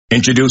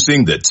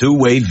Introducing the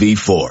Two-Way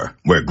V4,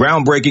 where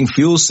groundbreaking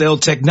fuel cell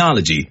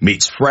technology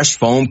meets fresh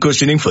foam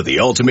cushioning for the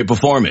ultimate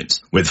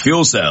performance. With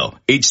Fuel Cell,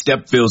 each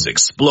step feels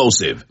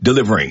explosive,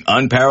 delivering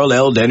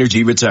unparalleled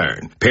energy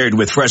return. Paired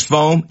with fresh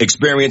foam,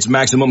 experience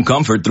maximum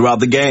comfort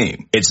throughout the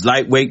game. Its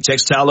lightweight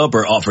textile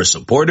upper offers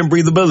support and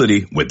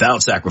breathability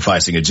without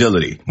sacrificing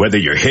agility. Whether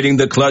you're hitting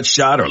the clutch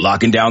shot or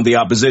locking down the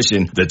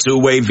opposition, the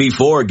Two-Way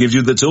V4 gives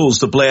you the tools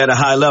to play at a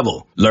high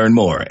level. Learn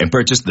more and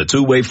purchase the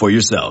Two-Way for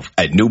yourself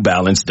at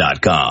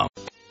newbalance.com.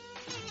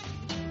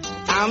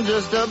 I'm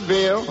just a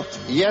bill,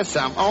 yes,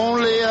 I'm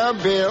only a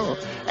bill,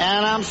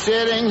 and I'm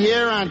sitting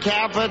here on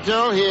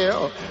Capitol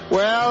Hill.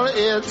 Well,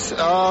 it's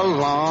a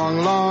long,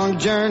 long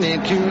journey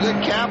to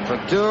the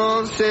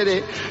capital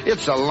city.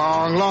 It's a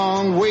long,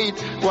 long wait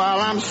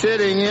while I'm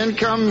sitting in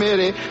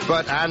committee,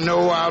 but I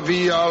know I'll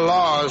be a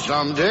law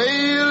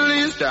someday. At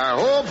least I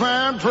hope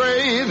and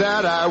pray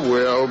that I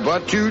will,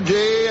 but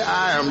today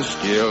I am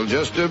still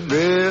just a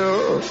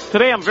bill.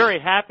 Today I'm very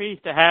happy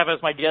to have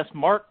as my guest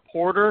Mark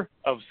Porter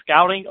of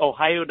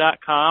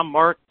ScoutingOhio.com.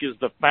 Mark is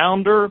the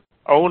founder,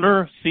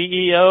 owner,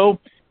 CEO,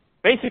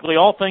 basically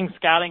all things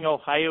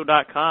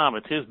ScoutingOhio.com.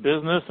 It's his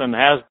business and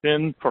has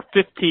been for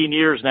 15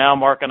 years now.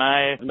 Mark and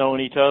I have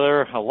known each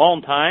other a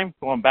long time,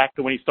 going back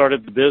to when he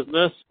started the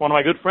business. One of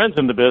my good friends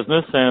in the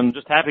business, and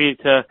just happy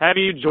to have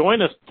you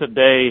join us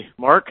today,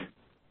 Mark.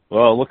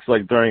 Well, it looks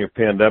like during a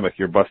pandemic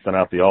you're busting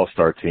out the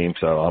all-star team,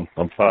 so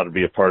I'm proud to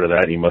be a part of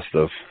that. You must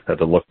have had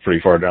to look pretty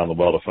far down the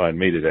well to find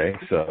me today,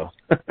 so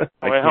I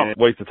can't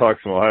wait to talk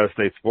some Ohio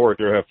State sports.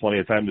 You'll have plenty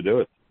of time to do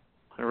it.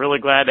 I'm really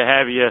glad to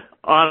have you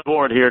on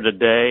board here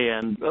today.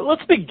 And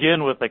let's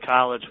begin with the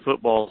college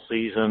football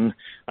season.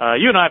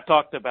 You and I have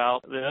talked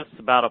about this,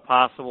 about a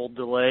possible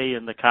delay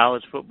in the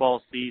college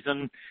football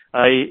season.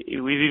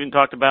 We've even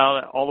talked about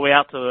it all the way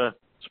out to the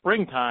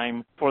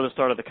springtime for the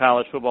start of the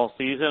college football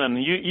season,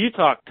 and you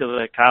talk to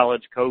the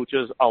college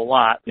coaches a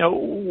lot. You know,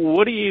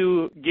 what are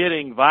you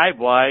getting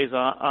vibe-wise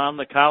on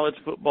the college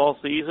football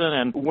season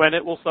and when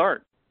it will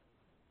start?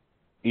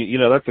 You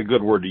know, that's a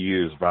good word to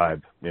use,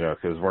 vibe,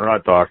 because we're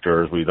not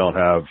doctors. We don't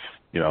have,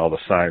 all the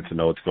science to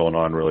know what's going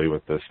on really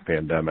with this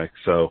pandemic.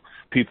 So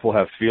people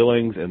have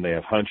feelings and they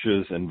have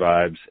hunches and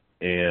vibes.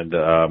 And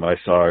I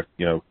saw,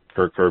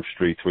 Kirk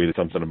Herbstreit tweeted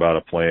something about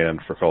a plan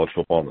for college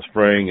football in the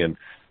spring, and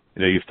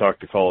you've talked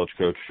to college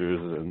coaches,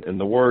 and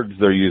the words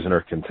they're using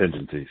are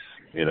contingencies.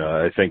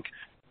 I think,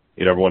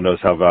 everyone knows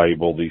how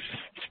valuable these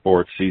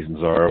sports seasons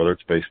are, whether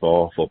it's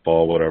baseball,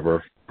 football,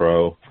 whatever,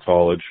 pro,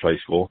 college, high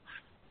school.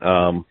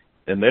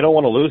 And they don't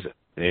want to lose it.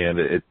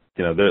 And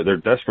they're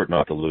desperate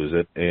not to lose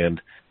it.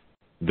 And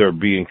they're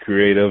being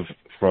creative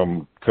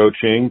from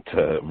coaching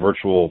to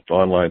virtual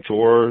online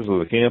tours of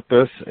the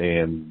campus.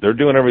 And they're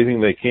doing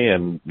everything they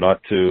can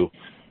not to,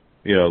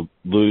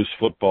 lose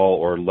football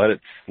or let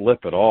it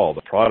slip at all,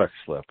 the product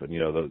slip and,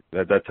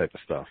 that type of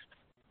stuff.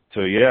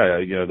 So, yeah,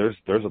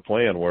 there's a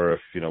plan where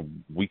if,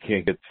 we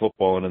can't get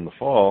football in the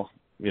fall,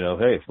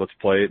 hey, let's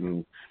play it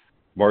in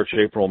March,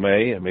 April,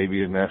 May, and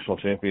maybe a national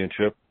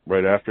championship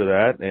right after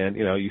that. And,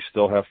 you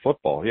still have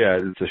football. Yeah,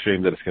 it's a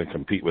shame that it's going to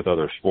compete with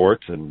other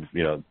sports and,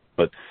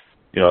 but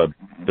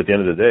at the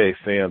end of the day,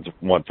 fans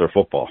want their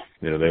football.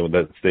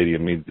 That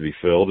stadium needs to be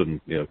filled and,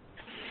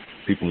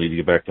 people need to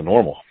get back to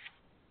normal.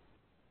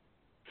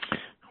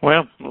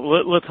 Well,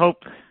 let's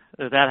hope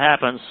that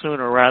happens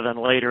sooner rather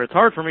than later. It's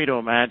hard for me to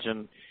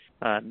imagine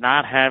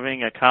not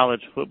having a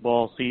college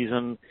football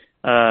season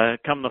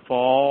come the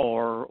fall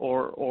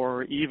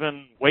or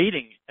even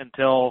waiting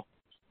until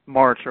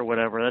March or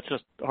whatever. That's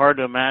just hard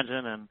to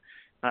imagine, and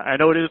I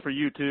know it is for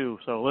you too.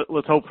 So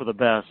let's hope for the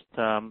best.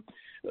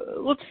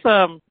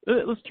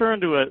 Let's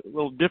turn to a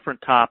little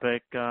different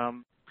topic.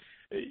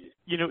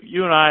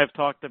 You and I have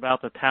talked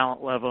about the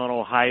talent level in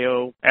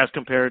Ohio as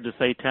compared to,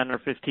 say, 10 or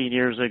 15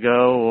 years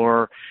ago,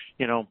 or,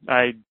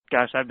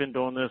 I've been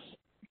doing this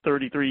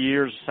 33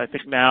 years, I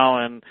think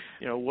now, and,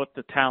 what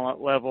the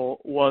talent level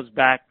was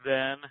back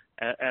then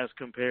as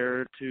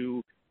compared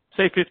to,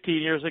 say,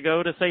 15 years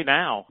ago to, say,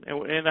 now.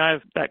 And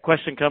that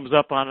question comes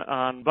up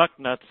on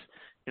Bucknuts,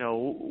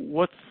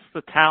 what's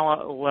the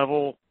talent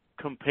level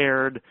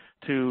compared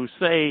to,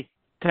 say,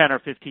 10 or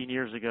 15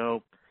 years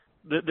ago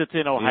that's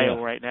in Ohio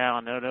right now,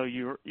 and I know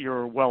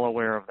you're well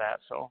aware of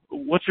that. So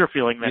what's your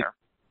feeling there?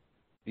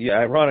 Yeah,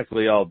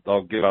 ironically,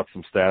 I'll give out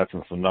some stats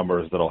and some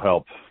numbers that'll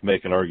help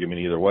make an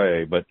argument either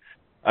way. But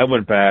I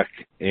went back,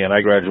 and I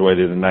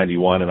graduated in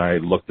 91, and I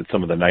looked at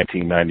some of the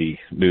 1990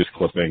 news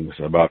clippings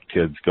about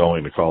kids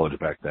going to college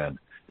back then.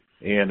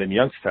 And in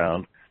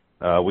Youngstown,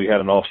 we had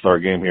an all-star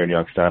game here in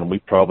Youngstown, and we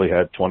probably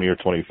had 20 or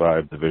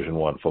 25 Division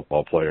I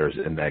football players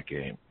in that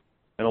game.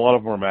 And a lot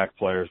of them were MAC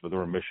players, but there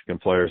were Michigan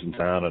players in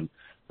town, and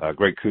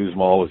Greg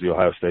Kuzmal was the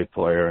Ohio State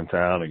player in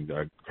town,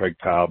 and Craig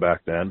Powell back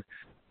then.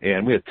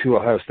 And we had 2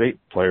 Ohio State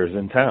players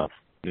in town,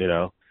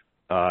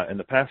 In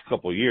the past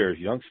couple of years,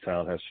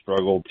 Youngstown has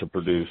struggled to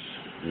produce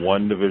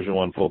one Division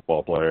I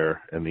football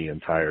player in the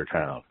entire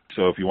town.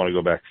 So if you want to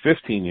go back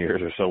 15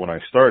 years or so when I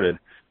started,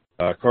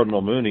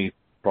 Cardinal Mooney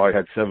probably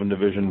had 7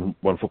 Division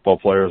I football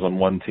players on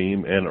one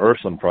team, and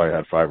Ursuline probably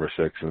had 5 or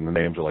 6, and the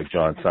names are like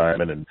John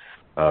Simon and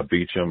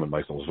Beecham and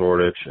Michael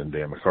Zordich and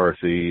Dan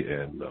McCarthy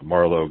and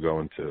Marlowe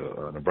going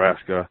to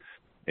Nebraska.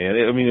 And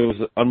it was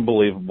an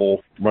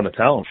unbelievable run of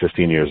talent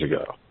 15 years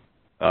ago.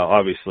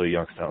 Obviously,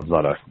 Youngstown's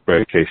not a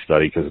great case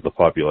study because of the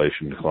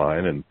population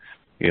decline, and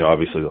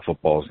obviously the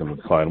football is going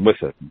to decline with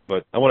it.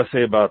 But I want to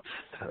say about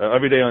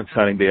every day on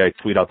signing day, I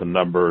tweet out the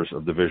numbers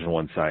of Division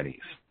I signees.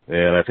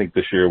 And I think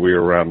this year we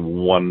were around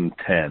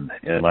 110,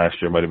 and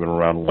last year might have been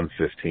around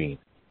 115.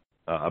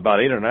 About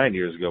 8 or 9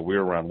 years ago, we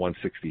were around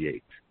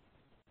 168.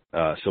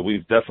 So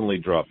we've definitely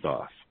dropped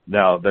off.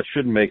 Now, that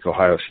shouldn't make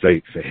Ohio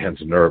State fans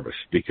nervous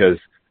because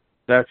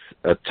that's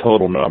a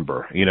total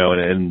number,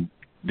 and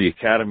the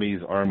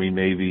academies, Army,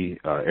 Navy,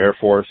 Air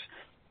Force,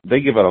 they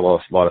give out a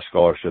lot of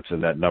scholarships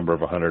in that number of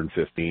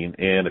 115.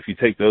 And if you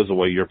take those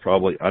away, you're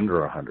probably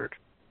under 100.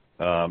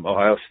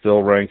 Ohio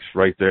still ranks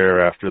right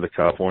there after the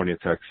California,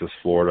 Texas,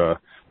 Florida,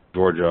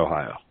 Georgia,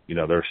 Ohio.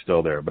 They're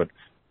still there. But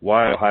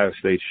why Ohio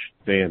State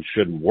fans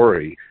shouldn't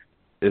worry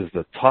is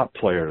the top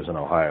players in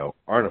Ohio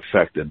aren't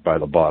affected by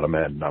the bottom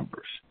end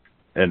numbers.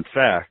 In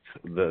fact,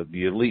 the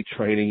elite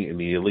training and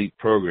the elite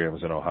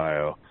programs in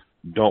Ohio,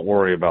 don't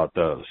worry about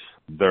those.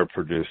 They're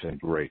producing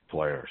great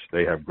players.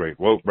 They have great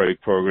rope break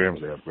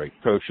programs. They have great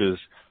coaches.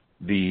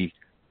 The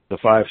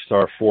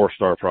 5-star,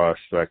 4-star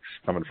prospects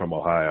coming from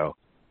Ohio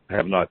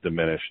have not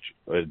diminished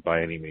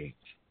by any means.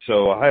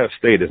 So Ohio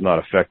State is not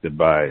affected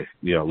by,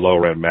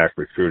 low-end MAC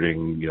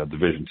recruiting,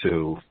 Division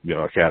II,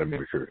 academy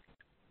recruiting.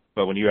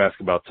 But when you ask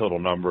about total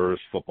numbers,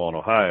 football in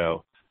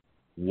Ohio,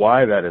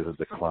 why that is a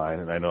decline,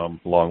 and I know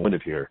I'm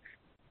long-winded here,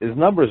 is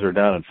numbers are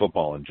down in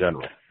football in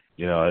general.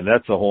 And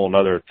that's a whole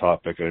other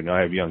topic. I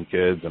have young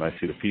kids, and I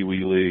see the Pee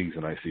Wee leagues,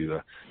 and I see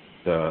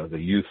the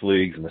youth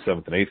leagues and the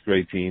 7th and 8th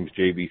grade teams,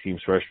 JV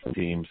teams, freshman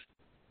teams.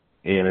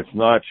 And it's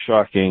not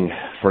shocking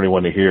for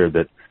anyone to hear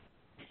that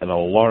an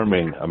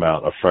alarming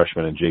amount of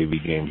freshman and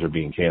JV games are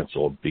being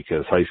canceled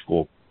because high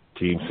school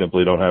teams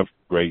simply don't have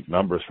great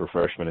numbers for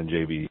freshman and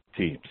JV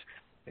teams.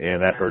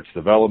 And that hurts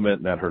development,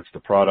 and that hurts the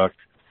product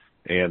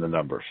and the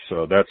numbers.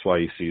 So that's why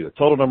you see the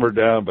total number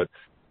down, but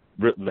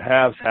the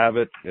haves have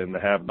it, and the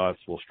have-nots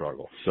will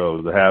struggle.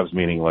 So the haves,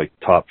 meaning like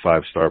top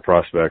 5-star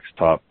prospects,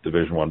 top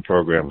Division I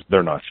programs,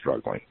 they're not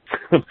struggling.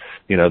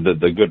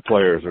 The good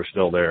players are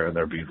still there, and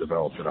they're being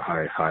developed at a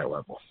high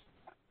level.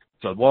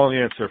 So long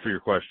answer for your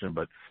question,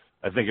 but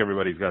I think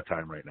everybody's got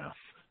time right now.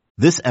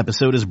 This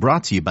episode is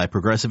brought to you by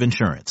Progressive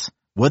Insurance.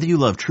 Whether you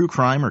love true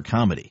crime or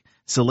comedy,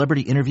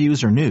 celebrity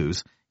interviews or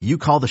news, you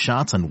call the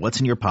shots on what's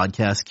in your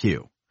podcast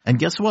queue. And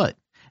guess what?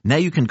 Now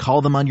you can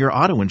call them on your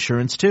auto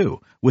insurance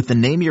too with the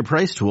Name Your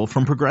Price tool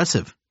from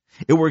Progressive.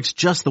 It works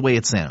just the way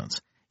it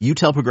sounds. You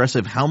tell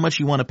Progressive how much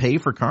you want to pay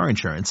for car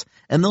insurance,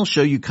 and they'll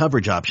show you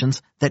coverage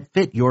options that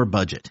fit your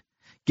budget.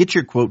 Get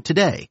your quote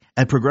today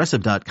at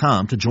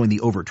Progressive.com to join the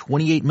over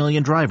 28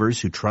 million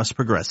drivers who trust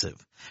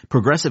Progressive.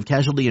 Progressive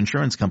Casualty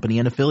Insurance Company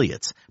and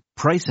Affiliates.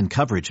 Price and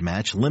coverage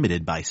match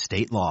limited by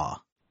state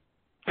law.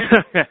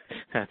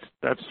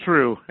 That's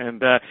true,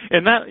 and that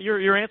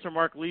your answer,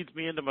 Mark, leads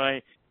me into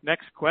my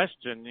next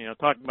question.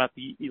 Talking about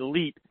the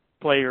elite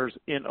players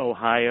in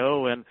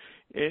Ohio, and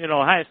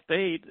Ohio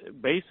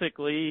State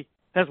basically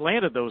has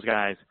landed those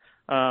guys.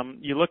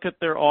 You look at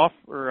their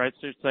I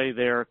should say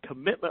their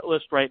commitment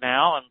list right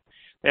now, and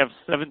they have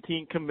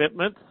 17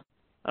 commitments,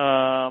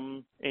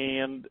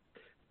 and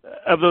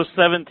of those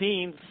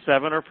 17,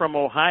 7 are from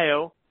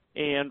Ohio,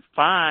 and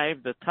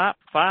the top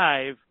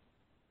 5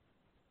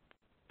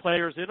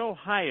 players in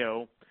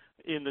Ohio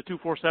in the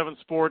 247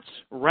 Sports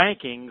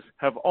rankings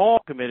have all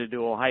committed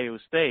to Ohio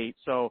State.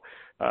 So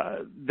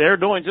they're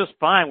doing just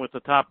fine with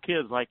the top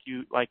kids, like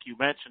you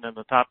mentioned, and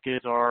the top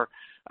kids are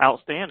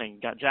outstanding.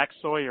 Got Jack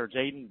Sawyer,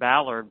 Jaden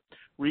Ballard,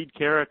 Reed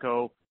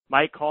Carrico,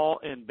 Mike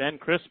Hall, and Ben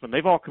Crispin.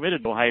 They've all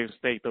committed to Ohio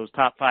State, those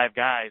top 5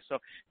 guys. So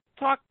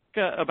talk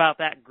about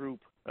that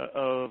group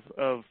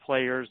of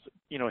players,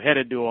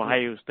 headed to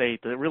Ohio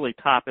State, the really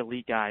top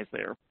elite guys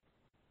there.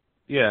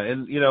 Yeah,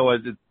 and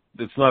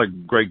it's not a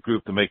great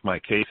group to make my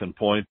case in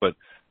point, but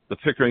the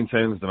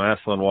Pickeringtons, the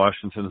Massillon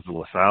Washingtons, the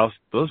LaSalle's,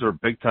 those are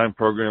big-time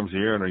programs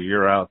year in or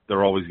year out.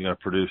 They're always going to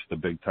produce the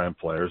big-time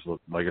players.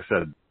 Like I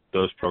said,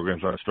 those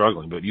programs aren't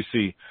struggling. But you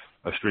see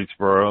a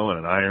Streetsboro and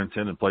an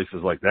Ironton and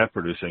places like that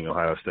producing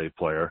Ohio State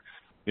player.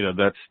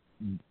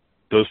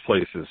 Those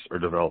places are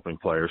developing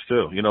players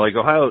too. Like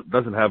Ohio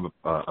doesn't have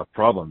a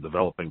problem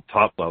developing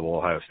top-level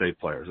Ohio State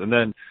players. And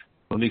then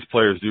when these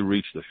players do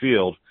reach the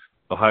field,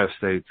 Ohio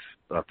State's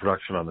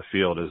production on the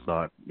field is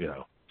not,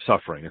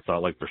 suffering. It's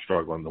not like they're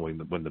struggling to win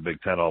the Big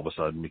Ten all of a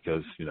sudden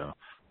because,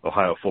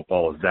 Ohio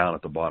football is down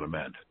at the bottom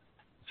end.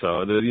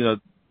 So,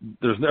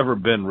 there's never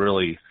been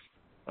really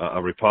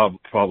a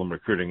problem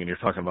recruiting, and you're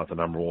talking about the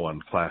number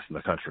 1 class in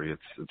the country.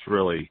 It's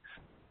really,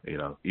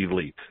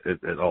 elite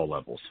at all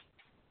levels.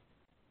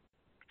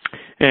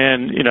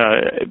 And,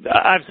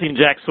 I've seen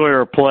Jack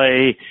Sawyer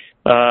play,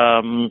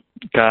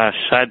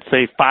 I'd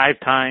say 5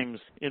 times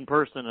in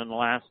person in the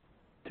last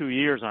 2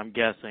 years, I'm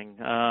guessing.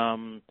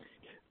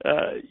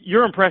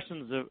 your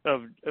impressions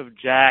of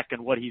Jack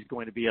and what he's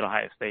going to be at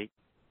Ohio State.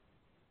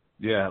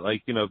 Yeah,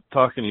 like,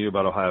 talking to you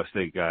about Ohio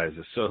State guys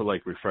is so,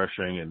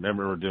 refreshing, and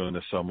remember we're doing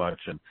this so much.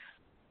 And,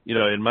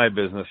 in my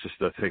business, just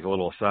to take a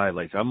little aside,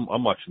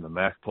 I'm watching the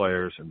MAC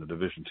players and the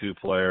Division II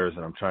players,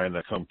 and I'm trying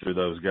to come through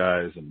those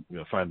guys and,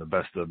 find the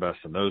best of the best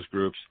in those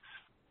groups,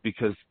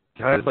 because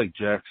guys like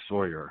Jack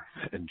Sawyer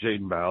and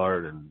Jaden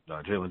Ballard and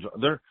Jalen,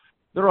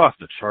 they're off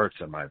the charts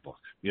in my book,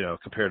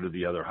 compared to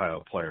the other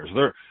Ohio players.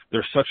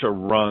 They're such a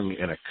rung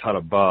and a cut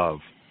above,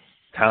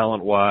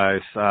 talent-wise,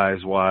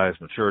 size-wise,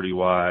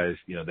 maturity-wise.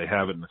 They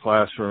have it in the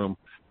classroom.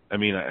 I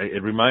mean,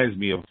 it reminds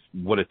me of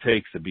what it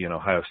takes to be an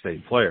Ohio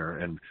State player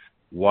and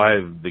why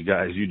the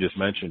guys you just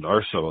mentioned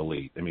are so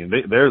elite. I mean,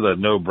 they're the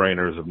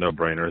no-brainers of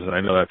no-brainers, and I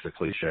know that's a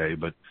cliche,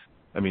 but,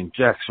 I mean,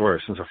 Jack Sawyer,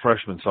 since a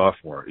freshman,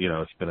 sophomore,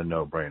 it's been a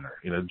no-brainer.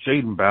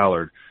 Jaden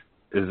Ballard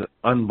is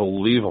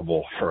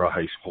unbelievable for a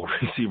high school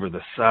receiver,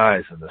 the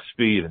size and the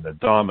speed and the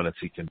dominance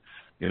he can,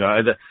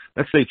 that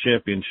state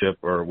championship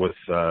or with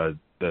the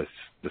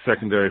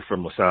secondary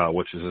from LaSalle,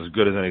 which is as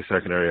good as any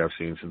secondary I've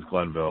seen since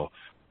Glenville,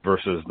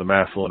 versus the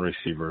Massillon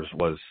receivers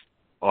was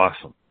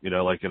awesome. In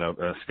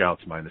a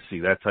scout's mind to see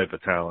that type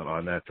of talent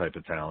on that type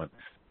of talent.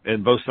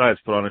 And both sides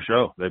put on a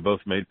show. They both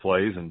made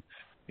plays, and,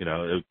 it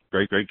was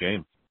a great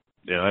game.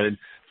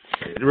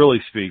 It really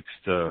speaks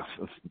to,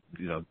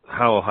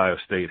 how Ohio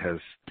State has,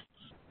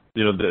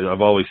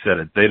 I've always said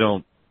it, they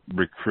don't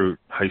recruit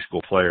high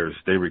school players,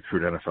 they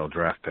recruit NFL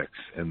draft picks,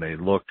 and they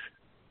look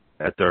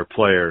at their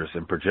players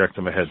and project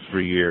them ahead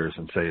 3 years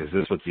and say, is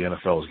this what the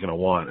NFL is going to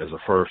want as a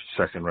first,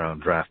 second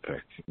round draft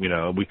pick?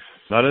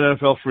 Not an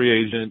NFL free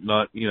agent,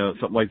 not,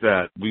 something like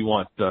that. We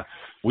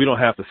don't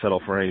have to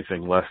settle for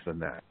anything less than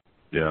that.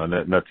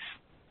 And that's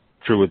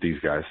true with these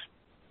guys.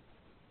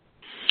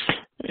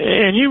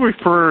 And you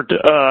referred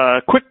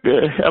a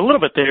little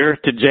bit there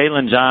to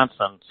Jalen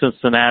Johnson,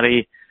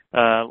 Cincinnati,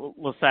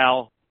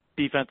 LaSalle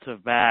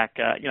defensive back.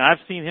 I've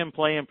seen him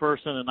play in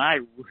person, and I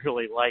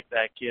really like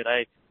that kid.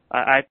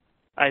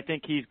 I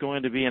think he's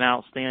going to be an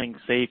outstanding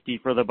safety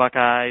for the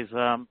Buckeyes.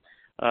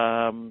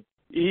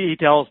 He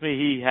tells me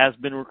he has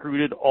been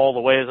recruited all the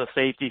way as a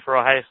safety for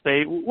Ohio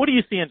State. What do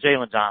you see in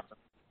Jalen Johnson?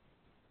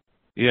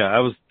 Yeah, I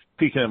was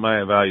peeking at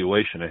my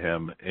evaluation of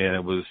him, and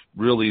it was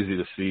real easy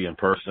to see in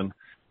person.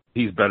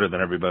 He's better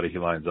than everybody he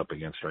lines up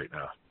against right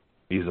now.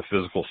 He's a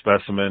physical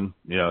specimen.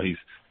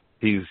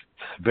 He's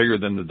bigger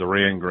than the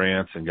Duran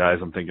Grants and guys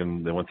I'm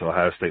thinking that went to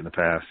Ohio State in the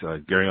past.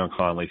 Garyon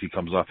Conley, he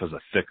comes off as a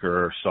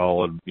thicker,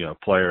 solid,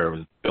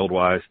 player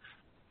build-wise,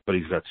 but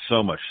he's got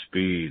so much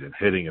speed and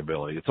hitting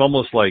ability. It's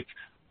almost like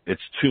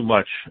it's too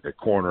much at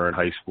corner in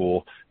high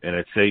school, and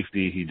at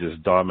safety he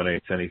just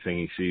dominates anything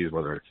he sees,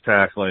 whether it's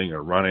tackling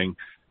or running.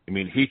 I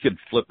mean, he could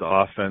flip the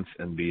offense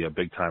and be a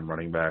big-time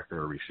running back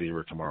or a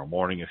receiver tomorrow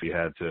morning if he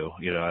had to.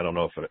 I don't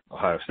know if at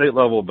Ohio State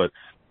level, but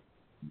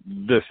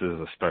this is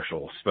a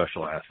special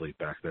athlete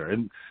back there.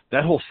 And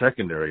that whole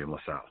secondary in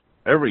LaSalle,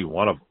 every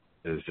one of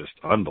them is just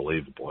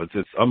unbelievable.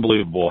 It's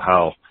unbelievable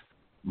how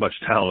much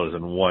talent is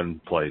in one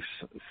place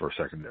for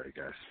secondary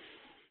guys.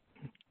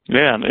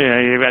 Yeah,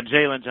 you've got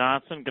Jalen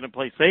Johnson going to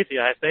play safety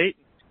at Ohio State.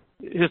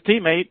 His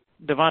teammate,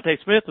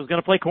 Devontae Smith, is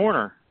going to play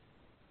corner.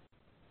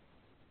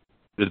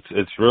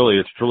 It's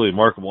truly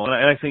remarkable. And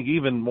I think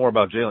even more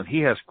about Jalen, he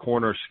has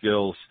corner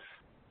skills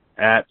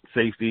at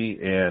safety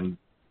and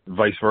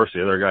vice versa.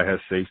 The other guy has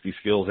safety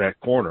skills at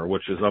corner,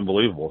 which is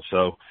unbelievable.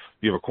 So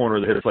you have a corner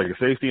that hits like a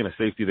safety and a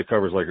safety that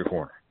covers like a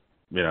corner.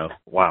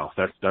 Wow,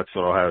 that's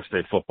what Ohio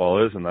State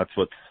football is, and that's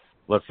what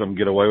lets them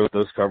get away with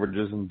those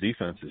coverages and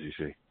defenses you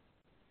see.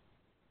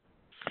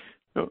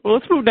 Well,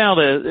 let's move now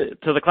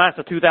to the class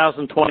of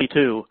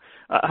 2022.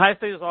 Ohio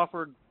State has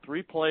offered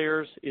 3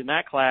 players in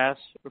that class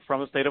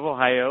from the state of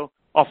Ohio: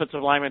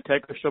 offensive lineman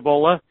Tegra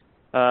Shabola,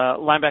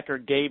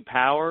 linebacker Gabe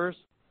Powers,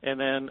 and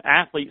then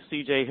athlete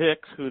C.J.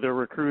 Hicks, who they're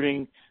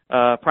recruiting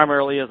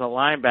primarily as a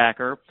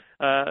linebacker.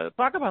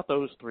 Talk about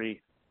those 3.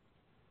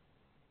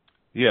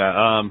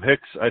 Yeah,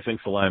 Hicks, I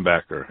think, is a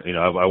linebacker.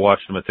 I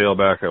watched him at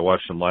tailback, I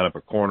watched him line up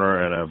a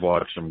corner, and I've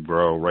watched him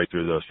grow right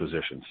through those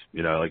positions.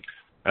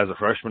 As a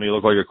freshman, he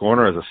looked like a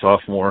corner. As a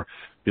sophomore,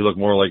 he looked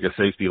more like a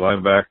safety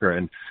linebacker.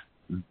 And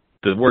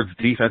the word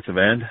defensive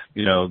end,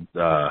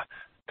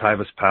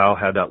 Tyvis Powell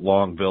had that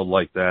long build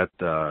like that.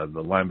 The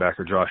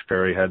linebacker Josh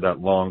Perry had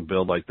that long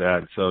build like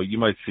that. So you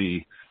might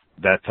see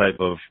that type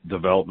of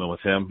development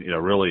with him.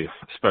 Really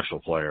a special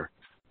player.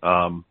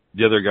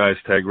 The other guys,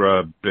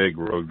 Tegra, big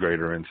road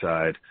grader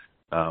inside.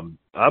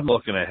 I'm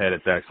looking ahead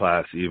at that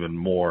class even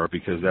more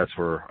because that's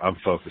where I'm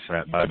focusing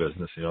at my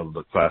business.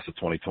 The class of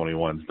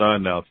 2021 is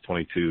done. Now it's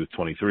 22,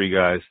 23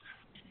 guys.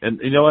 And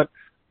you know what?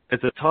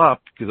 At the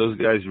top, because those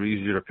guys are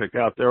easier to pick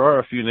out, there are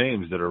a few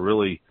names that are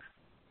really,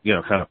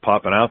 kind of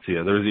popping out to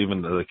you. There's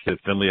even the kid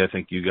Finley, I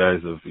think you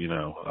guys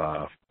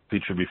have,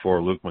 featured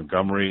before, Luke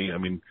Montgomery. I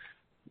mean,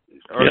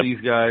 are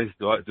these guys,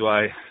 do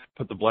I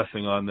put the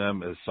blessing on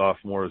them as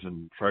sophomores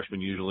and freshmen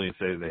usually and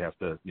say they have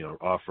to,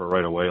 offer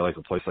right away like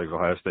a place like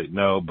Ohio State?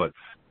 No, but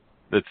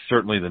that's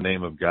certainly the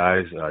name of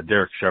guys.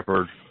 Derek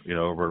Shepard,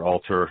 over at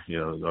Alter,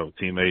 a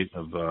teammate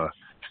of the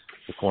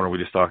corner we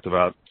just talked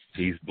about.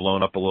 He's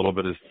blown up a little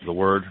bit, is the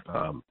word.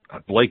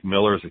 Blake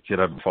Miller is a kid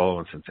I've been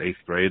following since 8th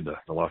grade,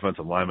 the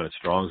offensive lineman at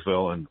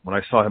Strongsville. And when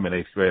I saw him in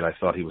 8th grade, I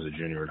thought he was a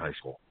junior in high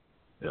school,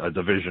 a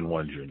Division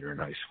I junior in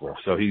high school.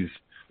 So he's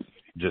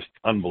just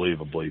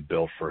unbelievably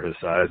built for his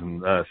size.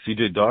 And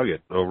CJ Doggett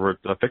over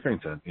at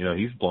Pickerington,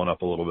 he's blown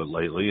up a little bit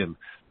lately. And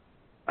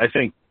I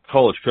think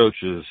college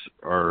coaches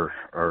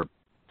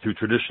who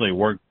traditionally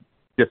weren't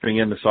dipping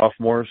into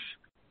sophomores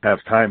have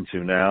time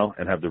to now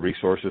and have the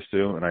resources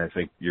to, and I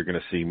think you're going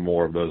to see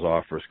more of those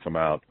offers come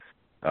out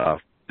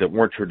that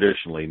weren't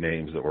traditionally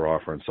names that were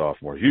offering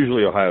sophomores.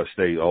 Usually Ohio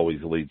State always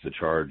leads the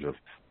charge of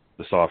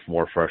the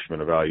sophomore freshman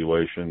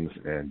evaluations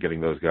and getting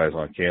those guys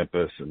on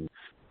campus and,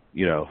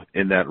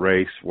 in that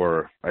race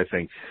where I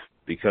think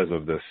because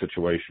of the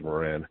situation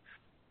we're in,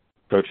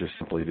 coaches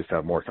simply just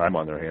have more time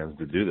on their hands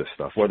to do this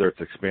stuff, whether it's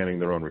expanding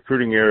their own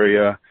recruiting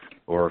area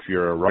or if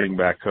you're a running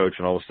back coach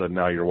and all of a sudden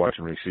now you're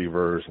watching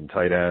receivers and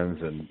tight ends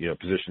and,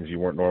 positions you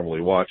weren't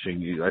normally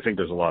watching. I think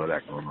there's a lot of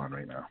that going on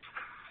right now.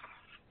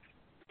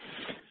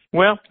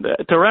 Well,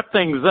 to wrap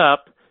things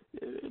up,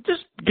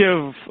 just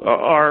give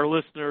our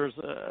listeners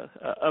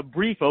a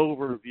brief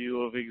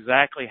overview of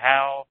exactly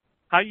how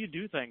you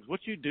do things,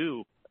 what you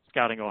do at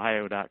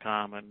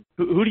scoutingohio.com, and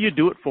who do you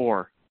do it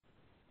for?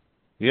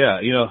 Yeah,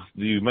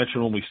 you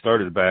mentioned when we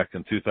started back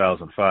in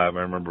 2005, I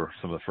remember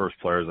some of the first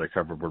players I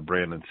covered were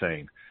Brandon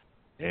Sane.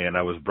 And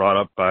I was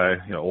brought up by,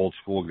 old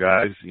school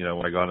guys,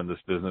 when I got in this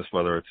business,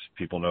 whether it's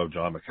people know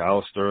John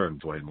McAllister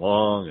and Dwayne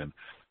Long and,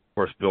 of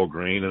course, Bill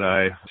Green and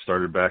I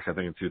started back, I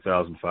think, in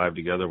 2005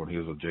 together when he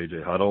was with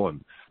J.J. Huddle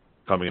and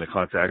coming into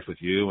contact with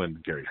you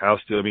and Gary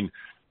House too. I mean,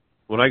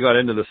 when I got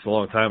into this a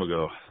long time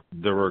ago,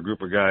 there were a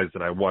group of guys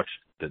that I watched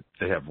that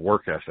they have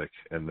work ethic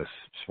in this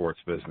sports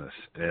business.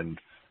 And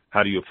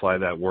how do you apply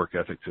that work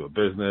ethic to a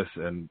business?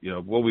 And,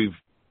 what we've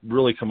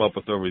really come up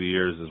with over the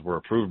years is we're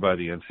approved by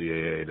the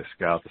NCAA to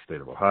scout the state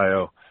of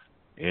Ohio,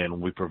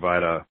 and we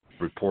provide a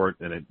report.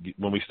 And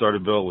when we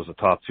started, Bill, it was a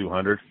top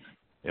 200,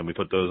 and we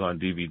put those on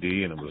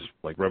DVD, and it was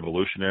like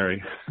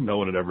revolutionary. No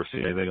one had ever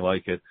seen anything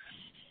like it.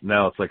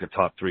 Now it's like a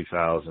top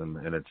 3,000,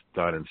 and it's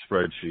done in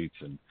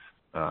spreadsheets and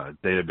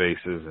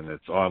databases, and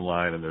it's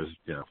online, and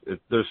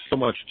there's so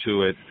much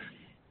to it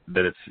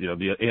that it's,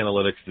 the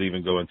analytics that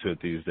even go into it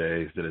these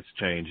days, that it's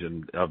changed.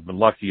 And I've been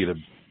lucky to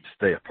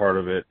stay a part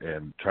of it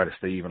and try to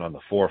stay even on the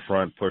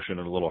forefront, pushing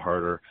it a little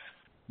harder.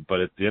 But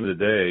at the end of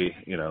the day,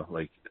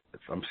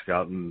 if I'm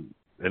scouting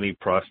any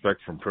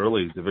prospect from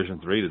early Division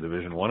III to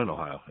Division I in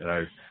Ohio, and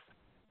I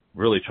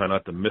really try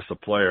not to miss a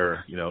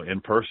player,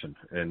 in person.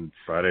 And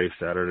Fridays,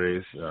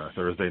 Saturdays,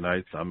 Thursday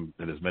nights, I'm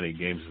in as many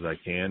games as I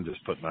can,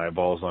 just putting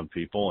eyeballs on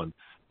people and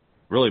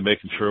really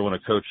making sure when a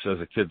coach says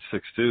a kid's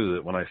 6'2",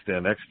 that when I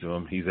stand next to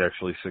him, he's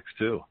actually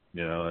 6'2".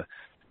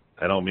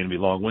 I don't mean to be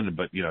long-winded,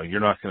 but, you're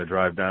not going to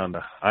drive down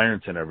to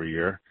Ironton every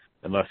year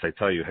unless I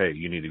tell you, hey,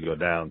 you need to go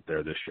down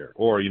there this year.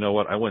 Or, you know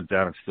what, I went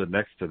down and stood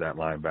next to that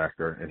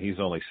linebacker, and he's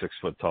only 6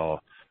 foot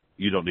tall.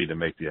 You don't need to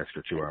make the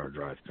extra 2-hour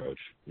drive, coach.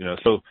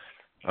 So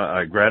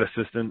a grad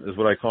assistant is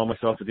what I call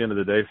myself at the end of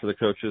the day for the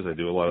coaches. I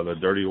do a lot of the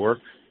dirty work,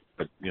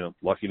 but,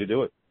 lucky to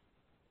do it.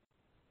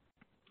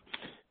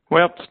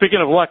 Well, speaking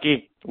of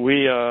lucky,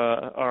 we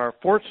are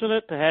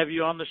fortunate to have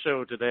you on the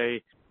show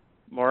today,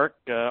 Mark.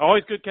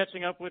 Always good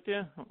catching up with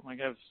you.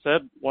 Like I've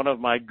said, one of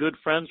my good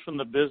friends from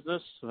the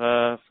business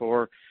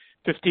for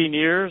 15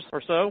 years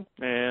or so,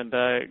 and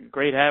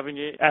great having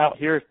you out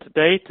here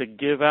today to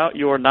give out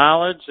your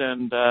knowledge,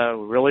 and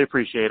we really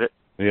appreciate it.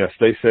 Yeah,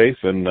 stay safe,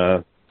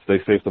 and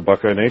stay safe to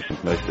Buckeye Nation.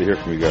 Nice to hear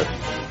from you guys.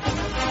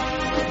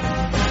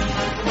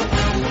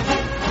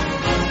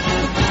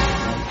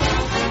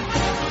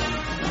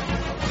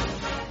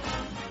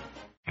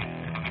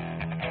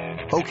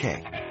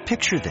 Okay,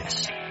 picture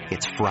this.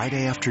 It's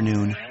Friday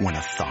afternoon when a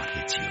thought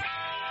hits you.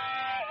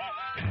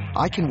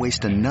 I can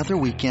waste another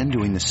weekend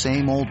doing the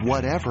same old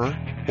whatever,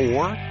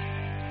 or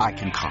I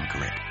can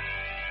conquer it.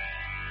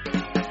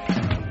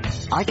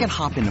 I can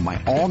hop into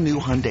my all-new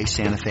Hyundai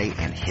Santa Fe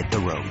and hit the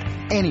road.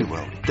 Any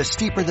road. The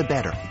steeper the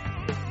better.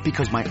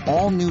 Because my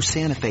all-new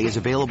Santa Fe is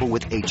available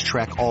with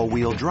H-Track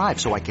all-wheel drive,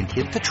 so I can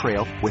hit the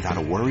trail without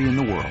a worry in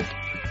the world.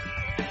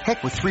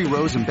 Heck, with 3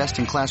 rows and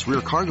best-in-class rear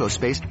cargo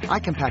space, I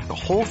can pack the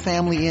whole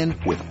family in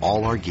with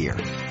all our gear.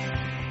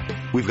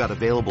 We've got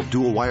available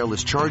dual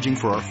wireless charging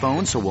for our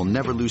phones, so we'll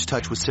never lose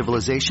touch with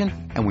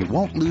civilization, and we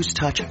won't lose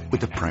touch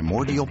with the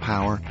primordial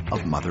power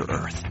of Mother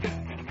Earth.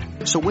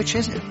 So which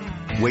is it?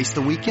 Waste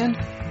the weekend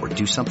or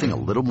do something a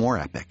little more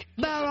epic?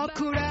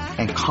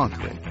 And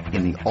conquer it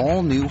in the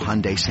all-new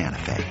Hyundai Santa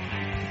Fe.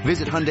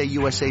 Visit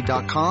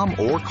HyundaiUSA.com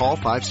or call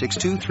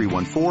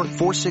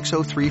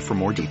 562-314-4603 for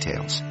more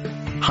details.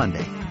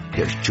 Hyundai,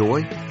 there's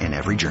joy in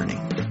every journey.